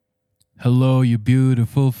Hello, you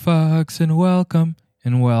beautiful fucks, and welcome,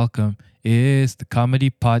 and welcome. It's the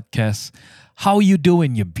comedy podcast. How you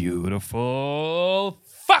doing, you beautiful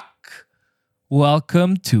fuck?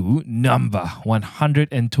 Welcome to Numbah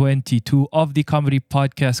 122 of the comedy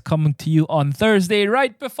podcast, coming to you on Thursday,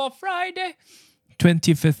 right before Friday,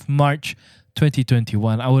 25th March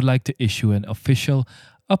 2021. I would like to issue an official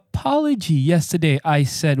apology. Yesterday, I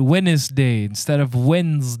said Wednesday instead of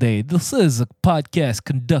Wednesday. This is a podcast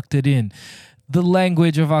conducted in the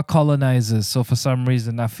language of our colonizers. So for some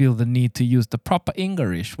reason, I feel the need to use the proper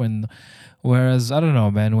English whereas I don't know,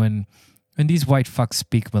 man, when these white fucks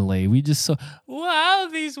speak Malay, we just so, wow,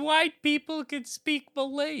 these white people can speak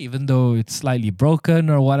Malay. Even though it's slightly broken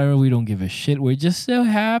or whatever, we don't give a shit. We're just so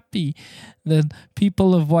happy that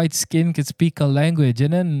people of white skin can speak a language.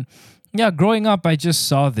 And then, yeah, growing up, I just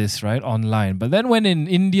saw this, right, online. But then when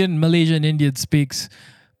an Malaysian Indian speaks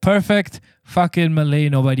perfect fucking Malay,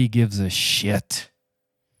 nobody gives a shit.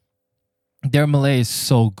 Their Malay is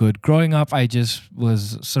so good. Growing up, I just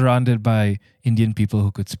was surrounded by Indian people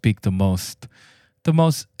who could speak the most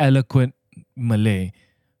eloquent Malay.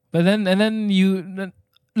 But then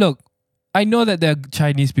look, I know that there are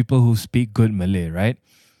Chinese people who speak good Malay, right?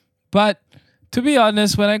 But to be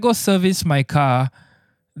honest, when I go service my car,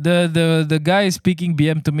 the guy speaking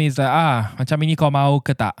BM to me is like, macam ini kau mau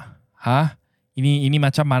ke tak? Ha? Ini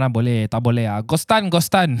macam mana boleh? Tak boleh ah.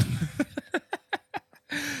 Ghostan.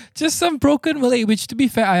 Just some broken Malay, which to be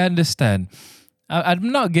fair, I understand.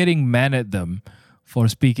 I'm not getting mad at them for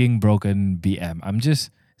speaking broken BM. I'm just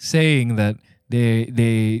saying that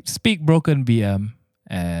they speak broken BM,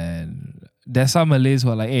 and there's some Malays who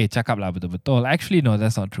are like, hey, cakap lah betul-betul. Actually, no,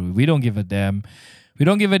 that's not true. We don't give a damn. We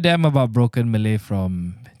don't give a damn about broken Malay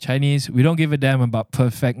from Chinese. We don't give a damn about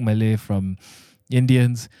perfect Malay from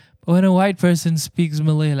Indians. But when a white person speaks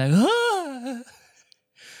Malay, like, ah!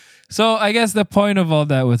 So I guess the point of all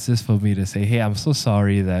that was just for me to say, hey, I'm so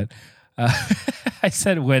sorry that I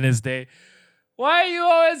said Wednesday. Why are you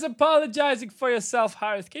always apologizing for yourself,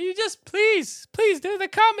 Harith? Can you just please do the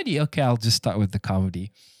comedy? Okay, I'll just start with the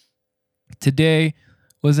comedy. Today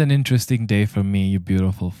was an interesting day for me, you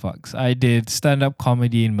beautiful fucks. I did stand-up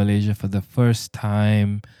comedy in Malaysia for the first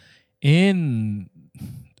time in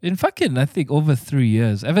fucking, I think, over 3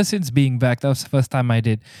 years. Ever since being back, that was the first time I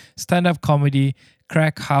did stand-up comedy,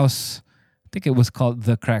 Crack House. I think it was called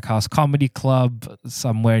the Crack House Comedy Club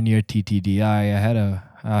somewhere near TTDI.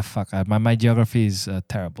 I had my geography is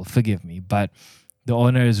terrible. Forgive me. But the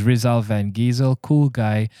owner is Rizal Van Giesel, cool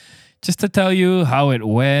guy. Just to tell you how it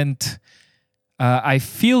went, I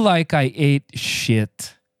feel like I ate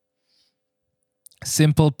shit.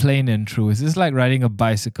 Simple, plain, and true. It's just like riding a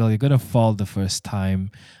bicycle. You're going to fall the first time.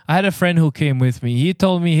 I had a friend who came with me. He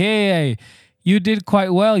told me, hey, you did quite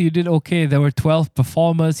well. You did okay. There were 12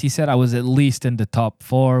 performers. He said I was at least in the top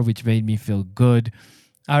 4, which made me feel good.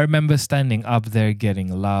 I remember standing up there getting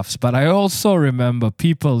laughs, but I also remember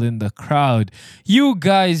people in the crowd. You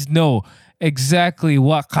guys know exactly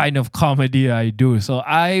what kind of comedy I do. So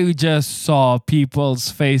I just saw people's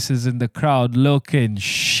faces in the crowd looking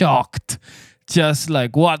shocked. Just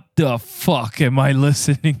like, what the fuck am I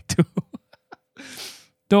listening to?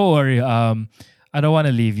 Don't worry. I don't want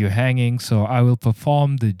to leave you hanging. So I will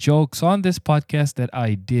perform the jokes on this podcast that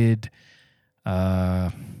I did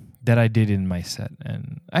in my set.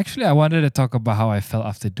 And actually, I wanted to talk about how I felt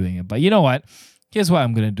after doing it. But you know what? Here's what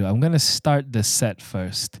I'm going to do. I'm going to start the set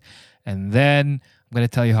first. And then I'm going to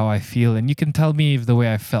tell you how I feel. And you can tell me if the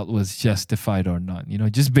way I felt was justified or not. You know,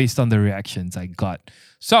 just based on the reactions I got.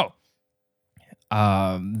 So,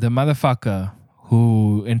 the motherfucker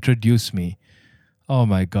who introduced me, oh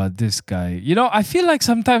my God, this guy. You know, I feel like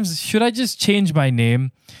sometimes, should I just change my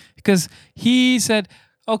name? Because he said,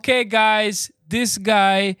 okay, guys, this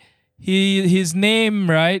guy, his name,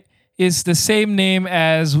 right, is the same name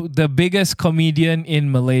as the biggest comedian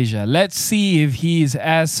in Malaysia. Let's see if he's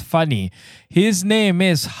as funny. His name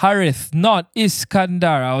is Harith, not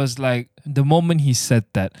Iskandar. I was like, the moment he said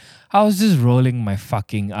that, I was just rolling my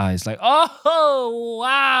fucking eyes. Like, oh,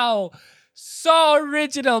 wow. So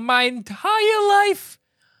original. My entire life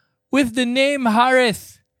with the name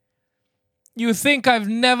Harith. You think I've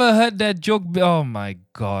never heard that joke? Oh my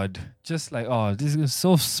God. Just like, oh, this is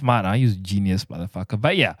so smart. I use genius, motherfucker.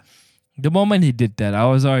 But yeah. The moment he did that, I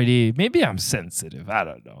was already, maybe I'm sensitive. I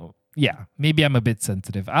don't know. Yeah, maybe I'm a bit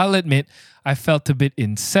sensitive. I'll admit, I felt a bit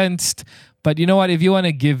incensed. But you know what? If you want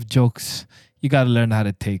to give jokes, you got to learn how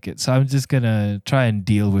to take it. So I'm just going to try and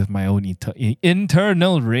deal with my own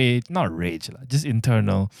internal rage. Not rage, just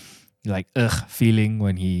internal, like, feeling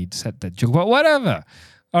when he said that joke. But whatever.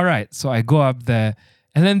 All right. So I go up there.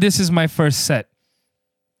 And then this is my first set.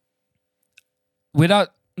 without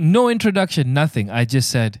no introduction, nothing, I just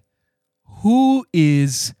said, "Who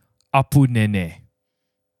is Apuneneh?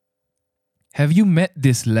 Have you met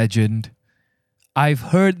this legend? I've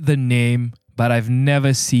heard the name, but I've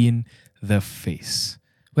never seen the face."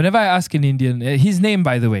 Whenever I ask an Indian, his name,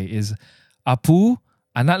 by the way, is Apu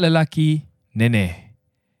Anak Lelaki Nene.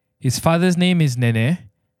 His father's name is Nene,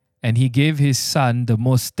 and he gave his son the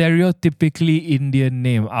most stereotypically Indian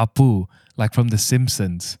name, Apu, like from The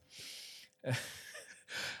Simpsons.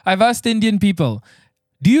 I've asked Indian people,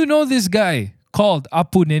 "Do you know this guy called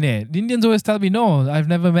Apuneneh?" The Indians always tell me, "No, I've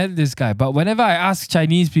never met this guy." But whenever I ask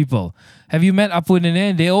Chinese people, "Have you met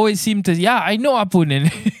Apuneneh?" they always seem to, "Yeah, I know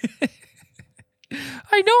Apuneneh."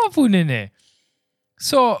 I know Apuneneh.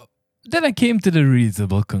 So then I came to the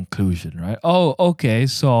reasonable conclusion, right? Oh, okay,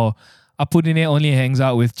 so Apuneneh only hangs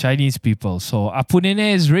out with Chinese people. So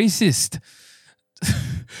Apuneneh is racist.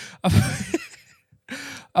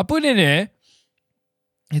 Apuneneh,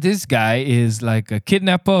 this guy is like a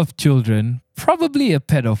kidnapper of children, probably a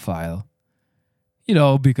pedophile. You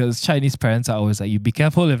know, because Chinese parents are always like, "You be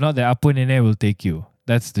careful, if not, the Apuneneh will take you."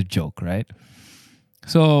 That's the joke, right?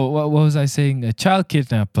 So what was I saying? A child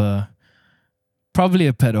kidnapper, probably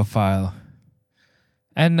a pedophile,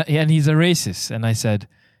 and he's a racist. And I said,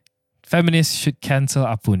 feminists should cancel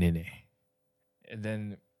Apuneneh. And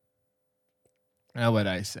then, now what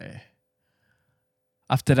I say?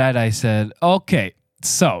 After that, I said, okay,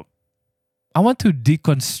 so I want to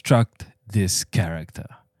deconstruct this character.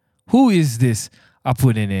 Who is this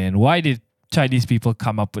Apuneneh, and why did Chinese people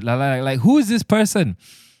come up with like who is this person?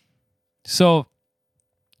 So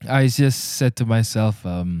I just said to myself,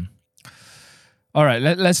 all right,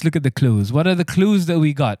 let's look at the clues. What are the clues that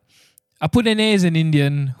we got? Apuneneh is an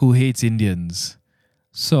Indian who hates Indians.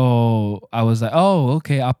 So I was like, oh,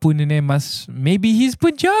 okay, Apuneneh maybe he's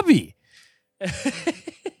Punjabi.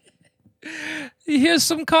 Here's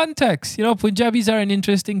some context. You know, Punjabis are an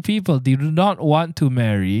interesting people. They do not want to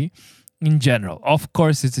marry in general. Of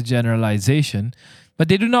course, it's a generalization, but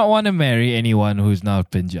they do not want to marry anyone who's not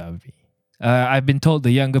Punjabi. I've been told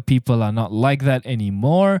the younger people are not like that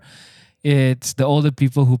anymore. It's the older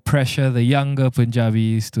people who pressure the younger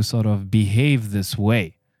Punjabis to sort of behave this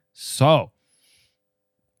way. So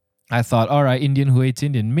I thought, all right, Indian who hates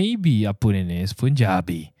Indian, maybe Apuneneh is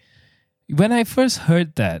Punjabi. When I first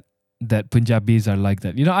heard that Punjabis are like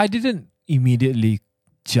that, you know, I didn't immediately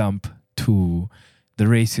jump to the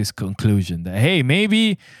racist conclusion that, hey,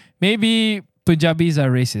 maybe Punjabis are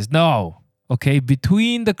racist. No. Okay,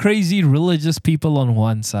 between the crazy religious people on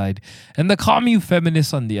one side and the commie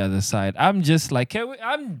feminists on the other side, I'm just like,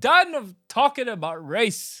 I'm done of talking about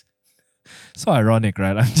race. So ironic,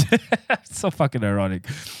 right? I'm just, so fucking ironic.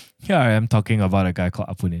 Here I am talking about a guy called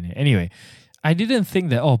Apuneneh. Anyway, I didn't think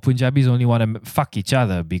that, Punjabis only want to fuck each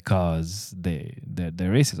other because they're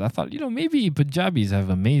racist. I thought, maybe Punjabis have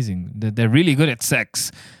they're really good at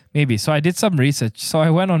sex. Maybe. So I did some research. So I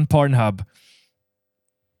went on Pornhub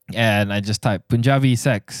and I just typed Punjabi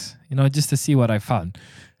sex, just to see what I found.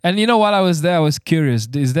 And while I was there, I was curious.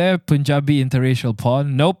 Is there Punjabi interracial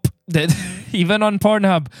porn? Nope. Even on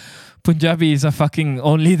Pornhub, Punjabis are fucking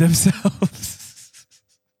only themselves.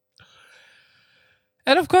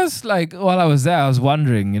 And of course, while I was there, I was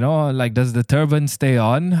wondering, does the turban stay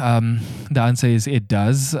on? The answer is it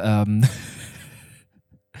does.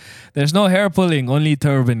 There's no hair pulling, only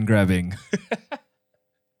turban grabbing.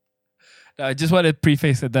 I just want to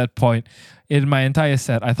preface at that point. In my entire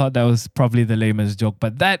set, I thought that was probably the lamest joke,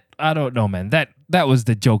 but that, I don't know, man. That was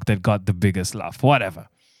the joke that got the biggest laugh. Whatever.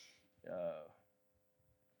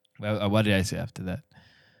 What did I say after that?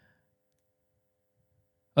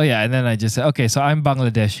 Oh yeah, and then I just said, okay, so I'm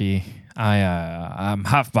Bangladeshi. I'm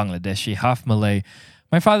half Bangladeshi, half Malay.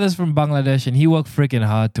 My father's from Bangladesh, and he worked freaking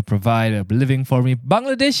hard to provide a living for me.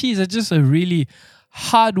 Bangladeshis are just a really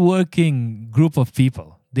hardworking group of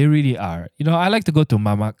people. They really are. I like to go to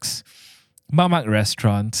mamak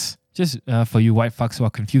restaurants. Just for you white fucks who are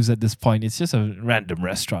confused at this point, it's just a random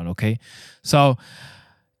restaurant, okay? So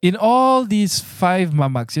in all these 5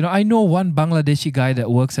 mamaks, I know one Bangladeshi guy that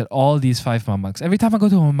works at all these 5 mamaks. Every time I go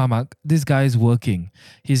to a mamak, this guy is working.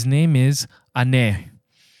 His name is Aneh.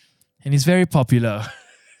 And he's very popular.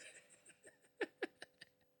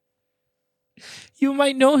 You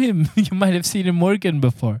might know him. You might have seen him working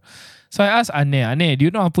before. So I asked Aneh, do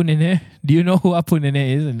you know Apuneneh? Do you know who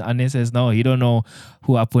Apuneneh is? And Aneh says, no, he don't know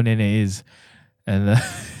who Apuneneh is. And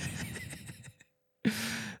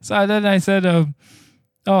so then I said, now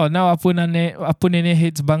Apuneneh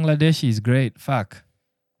hates Bangladeshis. Great, fuck.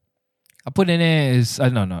 Apuneneh is,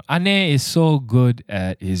 Aneh is so good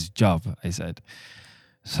at his job, I said.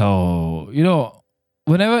 So,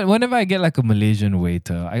 whenever I get like a Malaysian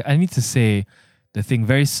waiter, I need to say the thing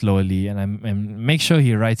very slowly and make sure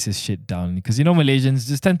he writes his shit down because Malaysians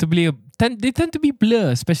just tend to be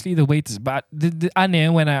blur, especially the waiters. But the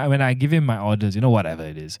aneh when I give him my orders, whatever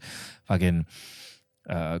it is, fucking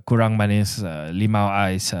kurang manis limau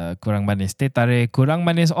ais, kurang manis teh tarik, kurang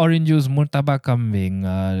manis orange juice, murtabak kambing,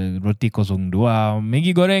 roti kosong dua,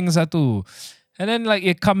 Maggi goreng satu. And then like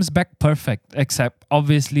it comes back perfect, except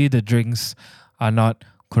obviously the drinks are not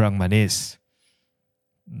kurang manis.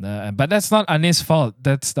 But that's not Anis' fault.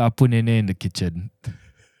 That's the Apuneneh in the kitchen.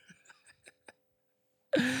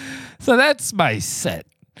 So that's my set.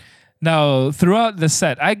 Now, throughout the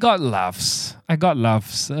set, I got laughs.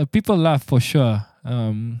 People laugh for sure.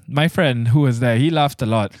 My friend who was there, he laughed a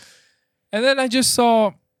lot. And then I just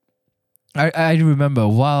saw... I remember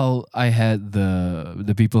while I had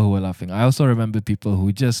the people who were laughing, I also remember people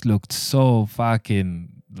who just looked so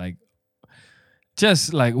fucking like...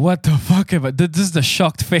 Just like, what the fuck? But this is the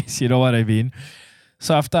shocked face, you know what I mean?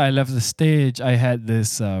 So after I left the stage, I had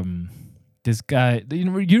this this guy.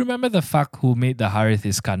 You remember the fuck who made the Harith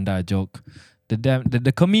Iskandar joke?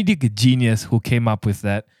 The comedic genius who came up with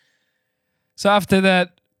that. So after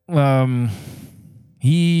that,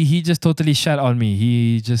 he just totally shat on me.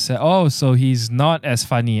 He just said, "Oh, so he's not as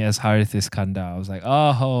funny as Harith Iskandar." I was like,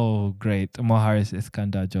 "Oh, great, more Harith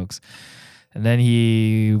Iskandar jokes." And then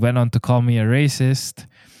he went on to call me a racist.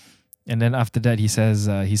 And then after that, he said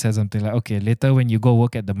something like, "Okay, later when you go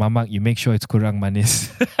work at the mamak, you make sure it's kurang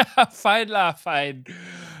manis." Fine lah, fine.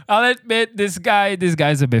 I'll admit this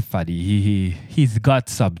guy's a bit funny. He's got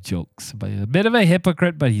some jokes, but a bit of a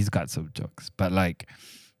hypocrite, but he's got some jokes. But like,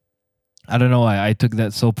 I don't know why I took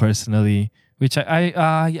that so personally. Which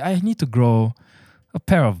I need to grow a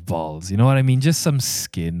pair of balls. You know what I mean? Just some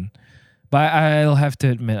skin. But I'll have to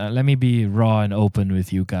admit, let me be raw and open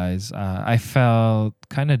with you guys. I felt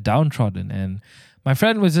kind of downtrodden, and my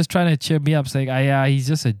friend was just trying to cheer me up, saying, yeah, he's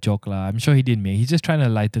just a joke lah. I'm sure he didn't mean. He's just trying to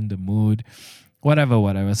lighten the mood, whatever.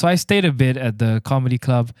 So I stayed a bit at the comedy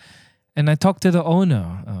club, and I talked to the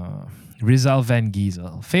owner, Rizal Van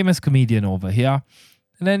Giesel, famous comedian over here.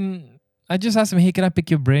 And then I just asked him, hey, can I pick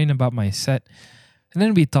your brain about my set? And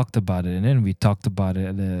then we talked about it, and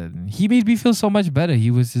then he made me feel so much better.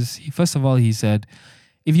 First of all, he said,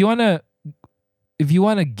 if you wanna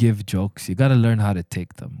give jokes, you gotta learn how to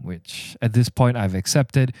take them, which at this point I've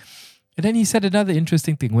accepted. And then he said another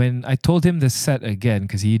interesting thing when I told him the set again,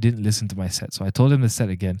 because he didn't listen to my set. So I told him the set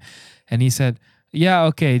again, and he said, yeah,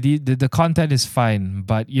 okay, the content is fine,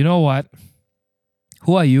 but you know what?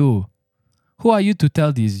 Who are you? Who are you to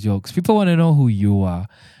tell these jokes? People want to know who you are.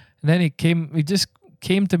 And then it just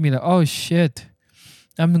came to me like, oh shit,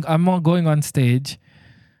 I'm not going on stage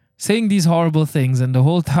saying these horrible things, and the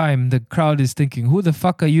whole time the crowd is thinking, who the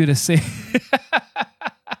fuck are you to say?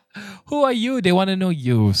 Who are you? They want to know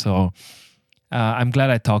you. So I'm glad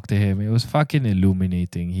I talked to him. It was fucking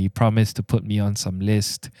illuminating. He promised to put me on some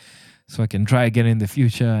list so I can try again in the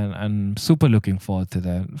future, and I'm super looking forward to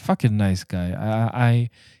that. Fucking nice guy.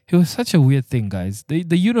 It was such a weird thing, guys.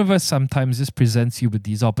 The universe sometimes just presents you with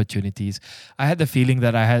these opportunities. I had the feeling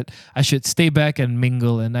that I should stay back and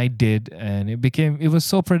mingle, and I did, and it was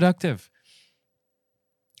so productive.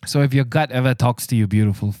 So if your gut ever talks to you,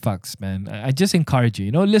 beautiful fucks, man, I just encourage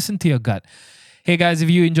you, listen to your gut. Hey guys, if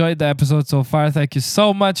you enjoyed the episode so far, thank you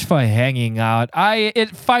so much for hanging out. It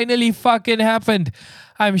finally fucking happened.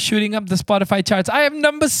 I'm shooting up the Spotify charts. I am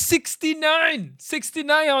number 69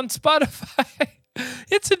 on Spotify.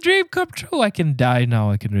 It's a dream come true. I can die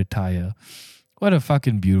now. I can retire. What a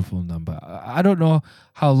fucking beautiful number. I don't know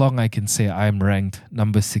how long I can say I'm ranked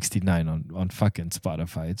number 69 on fucking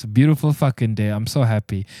Spotify. It's a beautiful fucking day. I'm so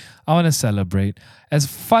happy. I want to celebrate. As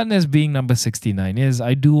fun as being number 69 is,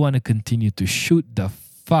 I do want to continue to shoot the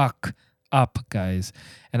fuck up, guys.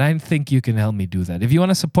 And I think you can help me do that. If you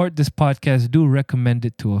want to support this podcast, do recommend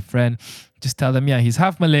it to a friend. Just tell them, yeah, he's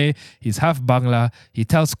half Malay, he's half Bangla, he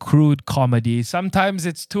tells crude comedy. Sometimes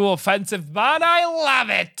it's too offensive, but I love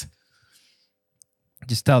it.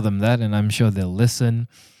 Just tell them that, and I'm sure they'll listen.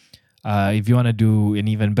 If you want to do an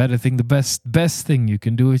even better thing, the best thing you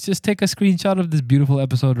can do is just take a screenshot of this beautiful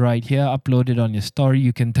episode right here, upload it on your story.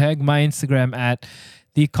 You can tag my Instagram at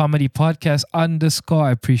 @thecomedypodcast_.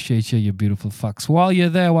 I appreciate you beautiful fucks. While you're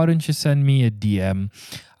there, why don't you send me a DM?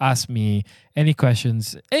 Ask me any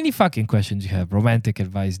questions, any fucking questions you have. Romantic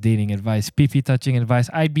advice, dating advice, pee-pee touching advice.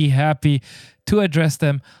 I'd be happy to address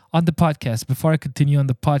them on the podcast. Before I continue on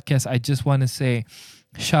the podcast, I just want to say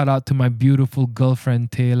shout out to my beautiful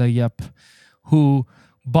girlfriend, Taylor Yep, who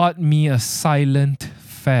bought me a silent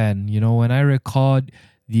fan. When I record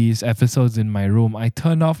these episodes in my room, I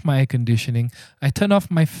turn off my air conditioning. I turn off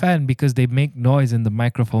my fan because they make noise and the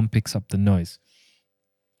microphone picks up the noise.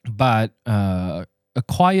 But a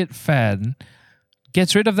quiet fan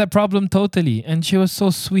gets rid of that problem totally. And she was so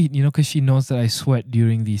sweet, because she knows that I sweat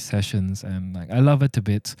during these sessions. And like, I love her to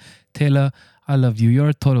bits. Taylor, I love you. You're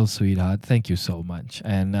a total sweetheart. Thank you so much.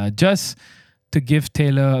 And just to give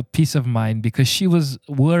Taylor a peace of mind, because she was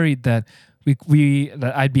worried that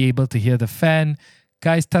that I'd be able to hear the fan.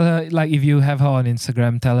 Guys, tell her, like, if you have her on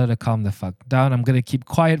Instagram, tell her to calm the fuck down. I'm going to keep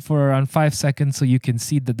quiet for around 5 seconds so you can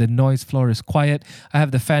see that the noise floor is quiet. I have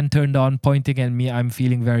the fan turned on, pointing at me. I'm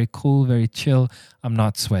feeling very cool, very chill. I'm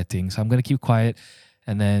not sweating. So I'm going to keep quiet.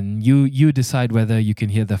 And then you decide whether you can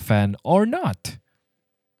hear the fan or not.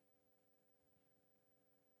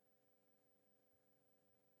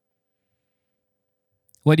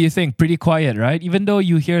 What do you think? Pretty quiet, right? Even though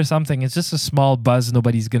you hear something, it's just a small buzz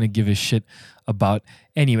nobody's going to give a shit about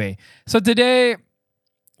anyway. So today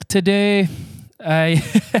I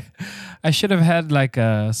I should have had like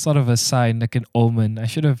a sort of a sign, like an omen. I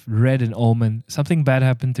should have read an omen. Something bad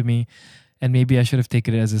happened to me, and maybe I should have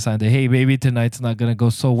taken it as a sign that, hey, maybe tonight's not going to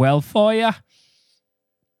go so well for ya.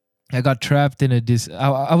 I got trapped in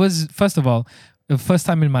I was, first of all, the first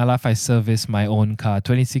time in my life I serviced my own car,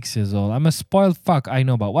 26 years old. I'm a spoiled fuck, I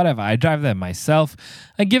know, but whatever. I drive them myself.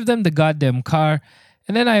 I give them the goddamn car.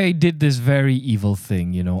 And then I did this very evil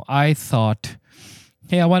thing, I thought,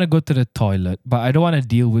 hey, I want to go to the toilet, but I don't want to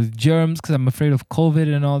deal with germs because I'm afraid of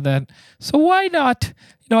COVID and all that. So why not?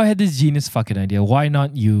 I had this genius fucking idea. Why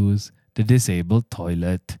not use the disabled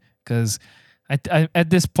toilet? Because at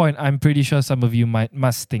this point, I'm pretty sure some of you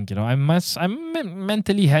must think, I'm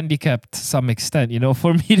mentally handicapped to some extent,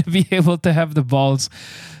 for me to be able to have the balls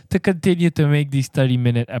to continue to make these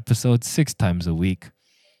 30-minute episodes 6 times a week.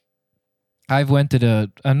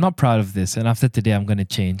 I'm not proud of this, and after today, I'm going to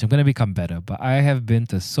change. I'm going to become better, but I have been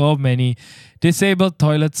to so many disabled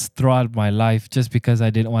toilets throughout my life just because I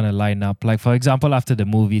didn't want to line up. Like, for example, after the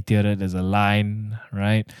movie theater, there's a line,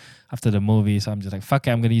 right? After the movie, so I'm just like, fuck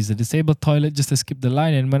it, I'm going to use the disabled toilet just to skip the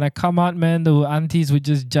line. And when I come out, man, the aunties would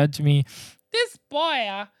just judge me. This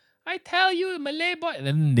boy, I tell you, Malay boy. And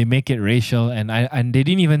then they make it racial, and they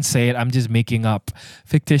didn't even say it. I'm just making up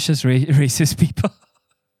fictitious racist people.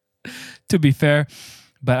 To be fair,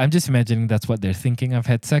 but I'm just imagining that's what they're thinking. I've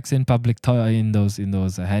had sex in public in those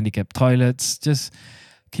handicapped toilets. Just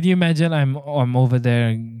can you imagine? I'm over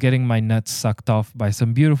there getting my nuts sucked off by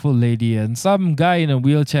some beautiful lady, and some guy in a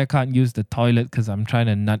wheelchair can't use the toilet because I'm trying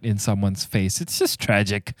to nut in someone's face. It's just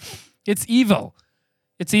tragic. It's evil.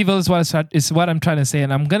 It's evil is what I'm trying to say,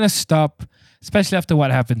 and I'm gonna stop, especially after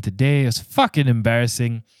what happened today. It's fucking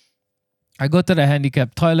embarrassing. I go to the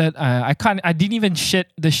handicapped toilet. I didn't even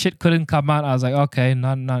shit. The shit couldn't come out. I was like, okay,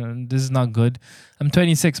 this is not good. I'm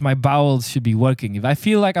 26. My bowels should be working. If I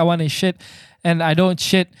feel like I want to shit and I don't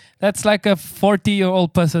shit, that's like a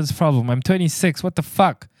 40-year-old person's problem. I'm 26. What the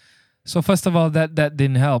fuck? So first of all, that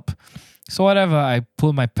didn't help. So whatever, I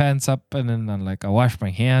pull my pants up and then I wash my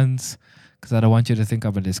hands because I don't want you to think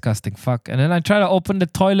I'm a disgusting fuck. And then I try to open the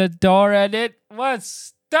toilet door and it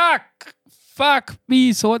was stuck. Fuck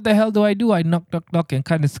me. So what the hell do? I knock, and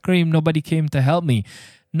kind of scream. Nobody came to help me.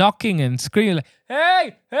 Knocking and screaming like,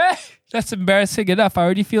 hey. That's embarrassing enough. I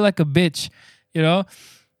already feel like a bitch,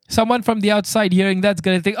 Someone from the outside hearing that's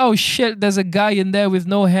going to think, oh shit, there's a guy in there with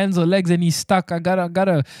no hands or legs and he's stuck. I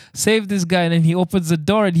gotta save this guy. And then he opens the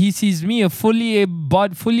door and he sees me, a fully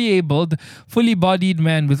abled, fully bodied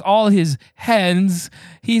man with all his hands.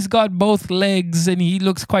 He's got both legs and he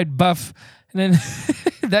looks quite buff. And then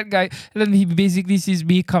that guy, and then he basically sees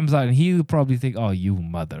me, comes out, and he'll probably think, oh, you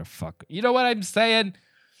motherfucker. You know what I'm saying?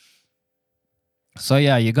 So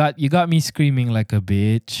yeah, you got me screaming like a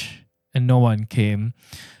bitch, and no one came.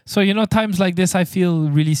 So, times like this, I feel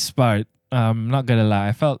really smart. I'm not gonna lie.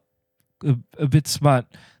 I felt a bit smart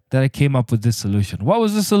that I came up with this solution. What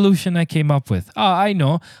was the solution I came up with? Oh, I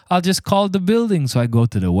know. I'll just call the building. So I go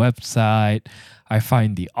to the website, I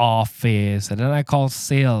find the office, and then I call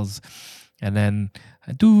sales. And then,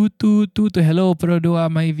 hello, Perodua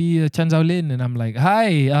Maivi Chan Zhao Lin. And I'm like, hi,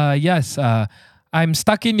 yes, I'm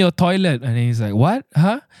stuck in your toilet. And he's like, what?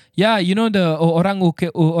 Huh? Yeah, the orang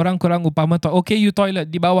kurang upama toilet. Okay, you toilet,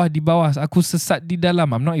 di bawah. Aku sesat di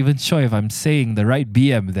dalam. I'm not even sure if I'm saying the right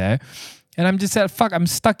BM there. And I'm just like, fuck, I'm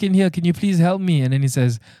stuck in here. Can you please help me? And then he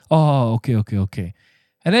says, oh, okay.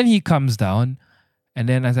 And then he comes down. And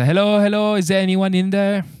then I say, hello, is there anyone in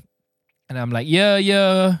there? And I'm like,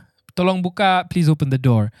 yeah. Tolong buka, please open the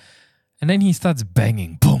door. And then he starts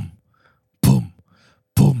banging. Boom, boom,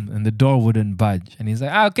 boom. And the door wouldn't budge. And he's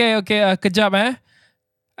like, okay, kejap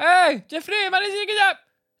Hey, Jeffrey, mari sini kejap.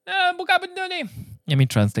 Buka pintu ni. Let me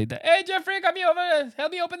translate that. Hey, Jeffrey, come here over.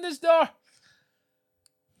 Help me open this door.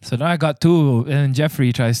 So now I got two, and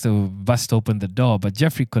Jeffrey tries to bust open the door, but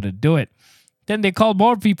Jeffrey couldn't do it. Then they called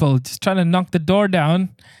more people, just trying to knock the door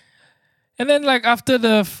down. And then, like after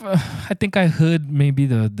I think I heard maybe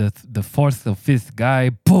the fourth or fifth guy,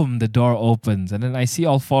 boom, the door opens, and then I see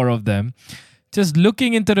all four of them just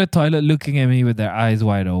looking into the toilet, looking at me with their eyes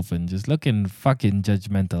wide open, just looking fucking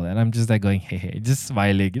judgmental. And I'm just like going, hey, just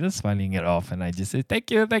smiling it off. And I just say, thank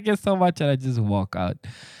you so much. And I just walk out.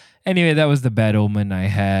 Anyway, that was the bad omen I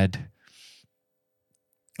had.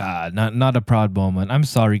 Not a proud moment. I'm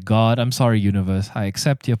sorry, God. I'm sorry, universe. I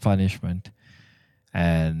accept your punishment.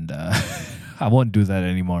 And I won't do that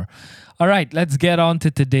anymore. All right, let's get on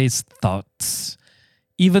to today's thoughts.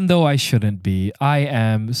 Even though I shouldn't be, I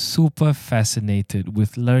am super fascinated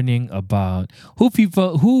with learning about who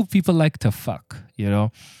people like to fuck, you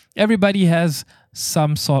know? Everybody has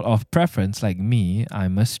some sort of preference. Like me,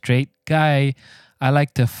 I'm a straight guy. I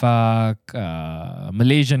like to fuck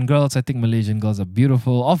Malaysian girls. I think Malaysian girls are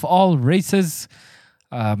beautiful of all races.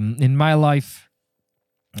 In my life,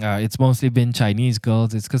 it's mostly been Chinese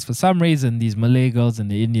girls. It's because for some reason these Malay girls and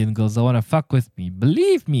the Indian girls don't want to fuck with me.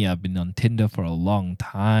 Believe me, I've been on Tinder for a long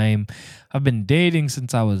time. I've been dating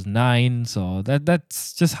since I was 9. So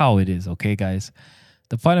that's just how it is, okay, guys?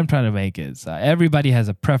 The point I'm trying to make is everybody has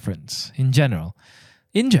a preference in general.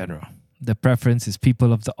 In general, the preference is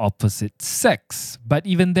people of the opposite sex. But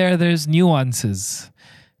even there's nuances.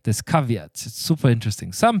 There's caveats. It's super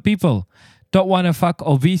interesting. Some people don't want to fuck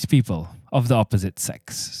obese people of the opposite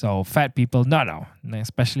sex. So fat people, no.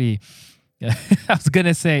 Especially, I was going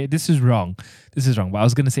to say, this is wrong. But I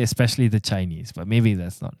was going to say especially the Chinese, but maybe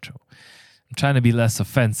that's not true. I'm trying to be less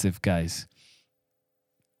offensive, guys.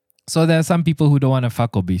 So there are some people who don't want to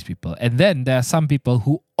fuck obese people. And then there are some people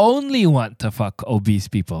who only want to fuck obese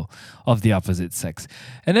people of the opposite sex.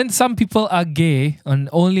 And then some people are gay and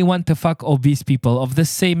only want to fuck obese people of the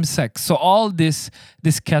same sex. So all this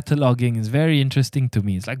cataloging is very interesting to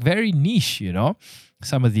me. It's like very niche, you know,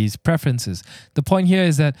 some of these preferences. The point here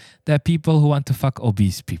is that there are people who want to fuck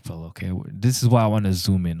obese people, okay? This is what I want to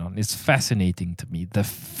zoom in on. It's fascinating to me. The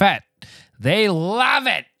fat, they love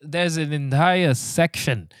it. There's an entire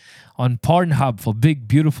section on Pornhub for big,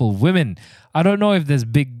 beautiful women. I don't know if there's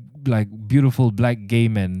big, like, beautiful black gay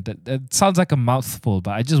men. That sounds like a mouthful,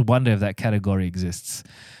 but I just wonder if that category exists.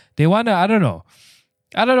 They want to, I don't know,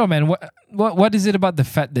 man. What is it about the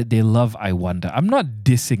fat that they love? I wonder. I'm not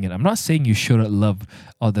dissing it. I'm not saying you shouldn't love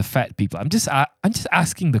all the fat people. I'm just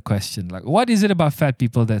asking the question. Like, what is it about fat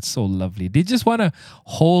people that's so lovely? They just want to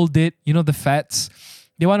hold it. You know, the fats.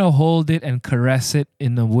 They want to hold it and caress it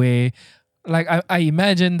in a way. Like, I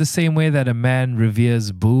imagine the same way that a man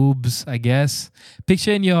reveres boobs, I guess.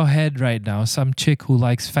 Picture in your head right now some chick who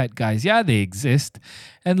likes fat guys. Yeah, they exist.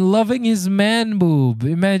 And loving his man boob.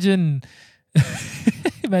 Imagine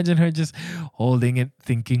her just holding it,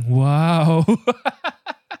 thinking, wow.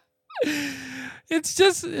 It's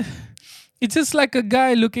just like a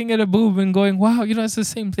guy looking at a boob and going, wow, you know, it's the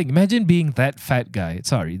same thing. Imagine being that fat guy.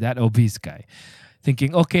 Sorry, that obese guy.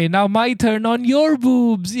 Thinking, okay, now my turn on your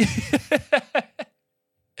boobs.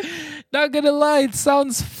 Not gonna lie, it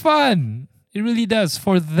sounds fun. It really does.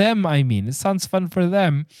 For them, I mean. It sounds fun for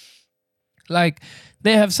them. Like,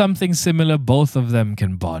 they have something similar both of them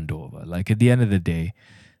can bond over. Like, at the end of the day,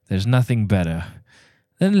 there's nothing better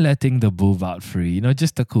than letting the boob out free, you know,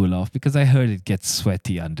 just to cool off. Because I heard it gets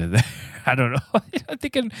sweaty under there. I don't know.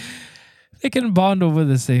 They can bond over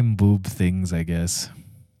the same boob things, I guess.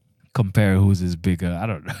 Compare whose is bigger. I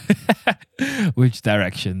don't know which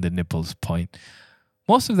direction the nipples point.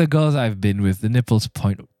 Most of the girls I've been with, the nipples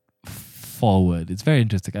point forward. It's very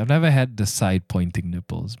interesting. I've never had the side pointing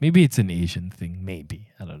nipples. Maybe it's an Asian thing.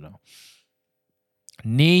 Maybe. I don't know.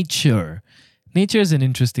 Nature. Nature is an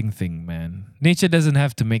interesting thing, man. Nature doesn't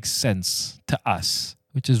have to make sense to us,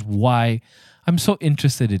 which is why I'm so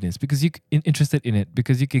interested in this. Because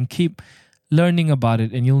you can keep learning about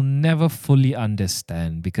it and you'll never fully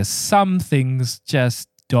understand because some things just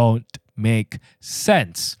don't make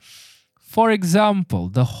sense. For example,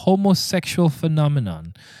 the homosexual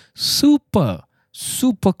phenomenon, super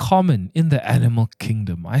common in the animal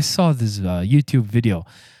kingdom. I saw this YouTube video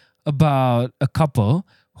about a couple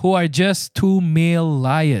who are just two male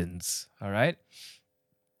lions, all right?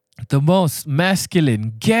 The most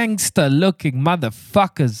masculine, gangster-looking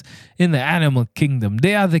motherfuckers in the animal kingdom.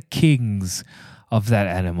 They are the kings of that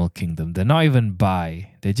animal kingdom. They're not even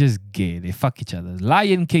bi. They're just gay. They fuck each other.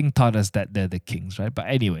 Lion King taught us that they're the kings, right? But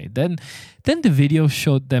anyway, then the video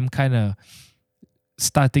showed them kind of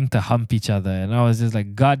starting to hump each other. And I was just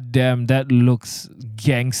like, God damn, that looks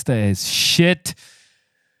gangster as shit.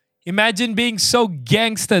 Imagine being so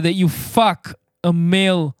gangster that you fuck a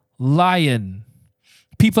male lion.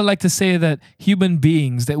 People like to say that human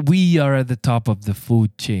beings, that we are at the top of the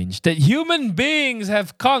food chain, that human beings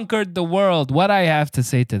have conquered the world. What I have to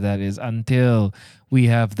say to that is, until we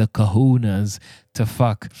have the kahunas to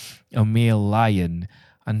fuck a male lion,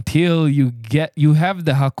 until you have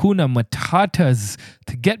the Hakuna Matatas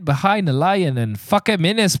to get behind a lion and fuck him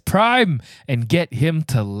in his prime and get him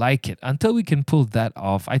to like it. Until we can pull that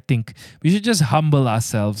off, I think we should just humble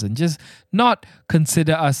ourselves and just not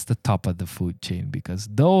consider us the top of the food chain, because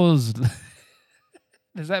those...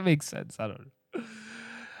 Does that make sense? I don't know.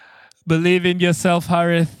 Believe in yourself,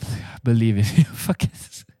 Harith. Believe in you. Fuck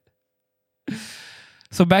it.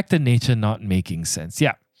 So back to nature not making sense.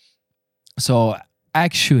 Yeah. So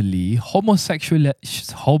actually,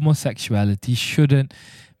 homosexuality shouldn't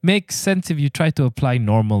make sense if you try to apply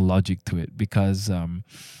normal logic to it. Because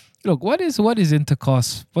look, what is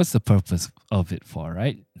intercourse? What's the purpose of it for,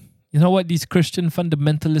 right? You know what these Christian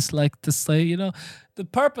fundamentalists like to say? You know, the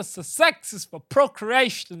purpose of sex is for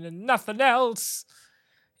procreation and nothing else.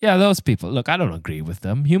 Yeah, those people. Look, I don't agree with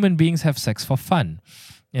them. Human beings have sex for fun.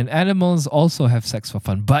 And animals also have sex for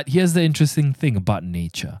fun. But here's the interesting thing about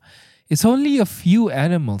nature. It's only a few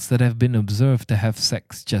animals that have been observed to have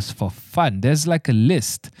sex just for fun. There's like a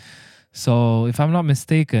list. So if I'm not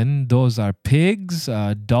mistaken, those are pigs,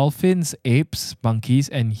 dolphins, apes, monkeys,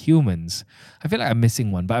 and humans. I feel like I'm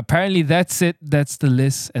missing one, but apparently that's it. That's the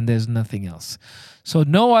list, and there's nothing else. So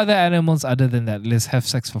no other animals other than that list have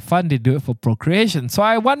sex for fun. They do it for procreation. So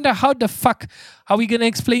I wonder, how the fuck are we going to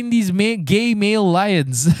explain these gay male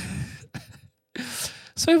lions?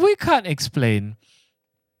 So if we can't explain,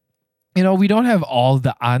 you know, we don't have all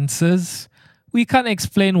the answers. We can't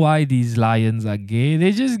explain why these lions are gay.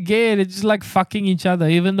 They're just gay. They're just like fucking each other,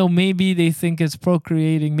 even though maybe they think it's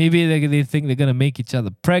procreating. Maybe they think they're going to make each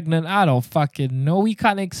other pregnant. I don't fucking know. We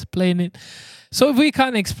can't explain it. So if we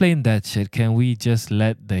can't explain that shit, can we just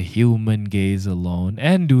let the human gays alone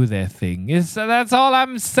and do their thing? That's all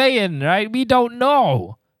I'm saying, right? We don't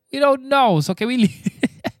know. We don't know. So can we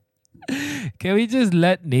can we just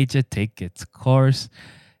let nature take its course?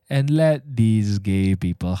 And let these gay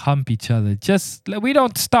people hump each other. We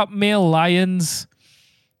don't stop male lions.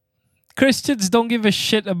 Christians don't give a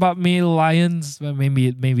shit about male lions. But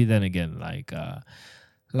maybe then again, like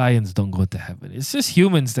lions don't go to heaven. It's just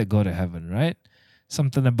humans that go to heaven, right?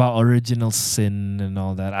 Something about original sin and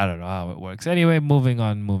all that. I don't know how it works. Anyway, moving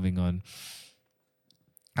on.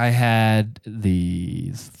 I had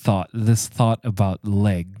this thought about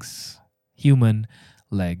legs, human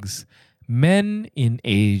legs. Men in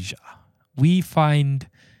Asia, we find,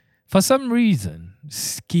 for some reason,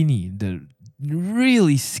 the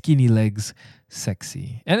really skinny legs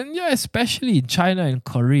sexy. And yeah, especially in China and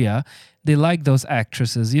Korea, they like those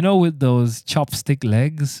actresses, you know, with those chopstick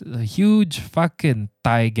legs, a huge fucking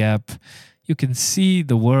thigh gap. You can see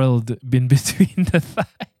the world in between the thighs.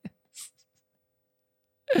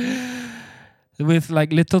 With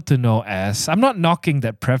like little to no ass. I'm not knocking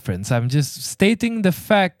that preference. I'm just stating the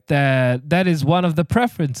fact that that is one of the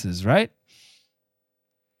preferences, right?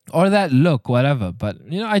 Or that look, whatever.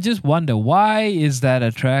 But, you know, I just wonder, why is that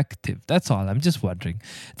attractive? That's all. I'm just wondering.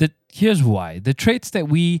 Here's why. The traits that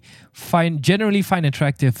we generally find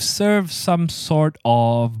attractive serve some sort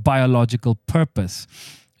of biological purpose,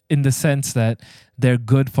 in the sense that they're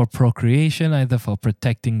good for procreation, either for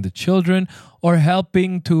protecting the children or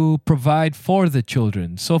helping to provide for the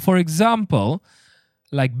children. So, for example,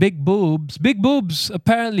 like big boobs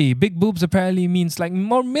apparently means like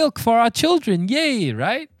more milk for our children. Yay,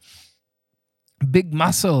 right? Big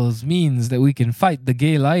muscles means that we can fight the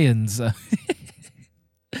gay lions.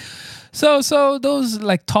 So those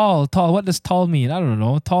like tall, what does tall mean? I don't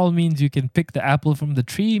know. Tall means you can pick the apple from the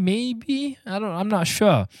tree, maybe? I'm not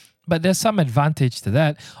sure. But there's some advantage to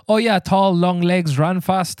that. Oh yeah, tall, long legs, run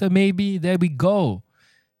faster, maybe. There we go.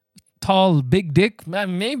 Tall, big dick,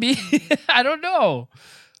 maybe. I don't know.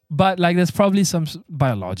 But like there's probably some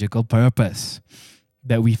biological purpose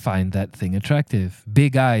that we find that thing attractive.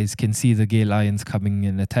 Big eyes can see the gay lions coming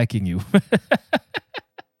and attacking you.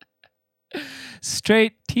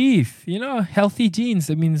 Straight teeth, you know, healthy genes.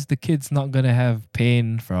 That means the kid's not going to have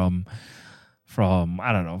pain from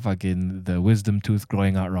I don't know, fucking the wisdom tooth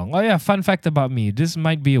growing out wrong. Oh yeah, fun fact about me. This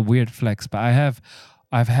might be a weird flex, but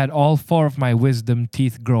I've had all 4 of my wisdom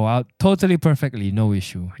teeth grow out totally perfectly, no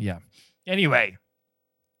issue. Yeah. Anyway,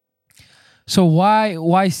 so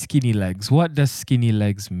why skinny legs? What does skinny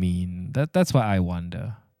legs mean? That's what I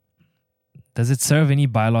wonder. Does it serve any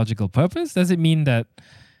biological purpose? Does it mean that,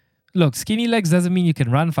 look, skinny legs doesn't mean you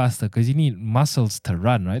can run faster because you need muscles to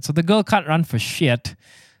run, right? So the girl can't run for shit.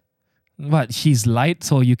 What, she's light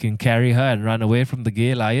so you can carry her and run away from the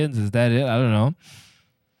gay lions? Is that it? I don't know.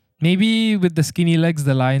 Maybe with the skinny legs,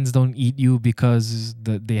 the lions don't eat you because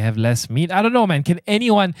they have less meat. I don't know, man. Can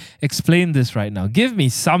anyone explain this right now? Give me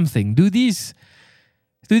something. Do these?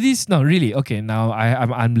 No, really. Okay, now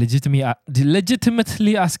I'm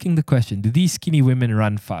legitimately asking the question. Do these skinny women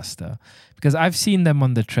run faster? Because I've seen them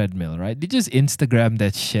on the treadmill, right? They just Instagram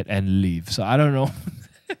that shit and leave. So I don't know.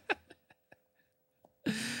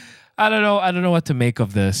 I don't know what to make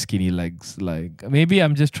of the skinny legs. Like, maybe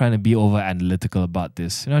I'm just trying to be over analytical about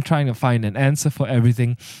this. Trying to find an answer for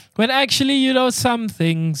everything. When actually, some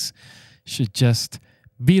things should just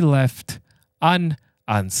be left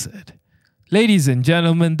unanswered. Ladies and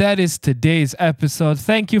gentlemen, that is today's episode.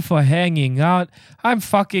 Thank you for hanging out. I'm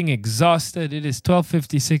fucking exhausted. It is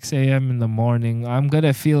 12:56 a.m. in the morning. I'm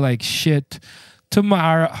gonna feel like shit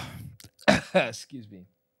tomorrow. Excuse me.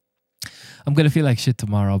 I'm going to feel like shit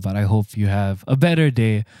tomorrow, but I hope you have a better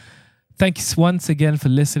day. Thanks once again for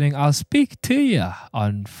listening. I'll speak to you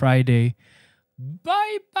on Friday.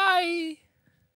 Bye-bye.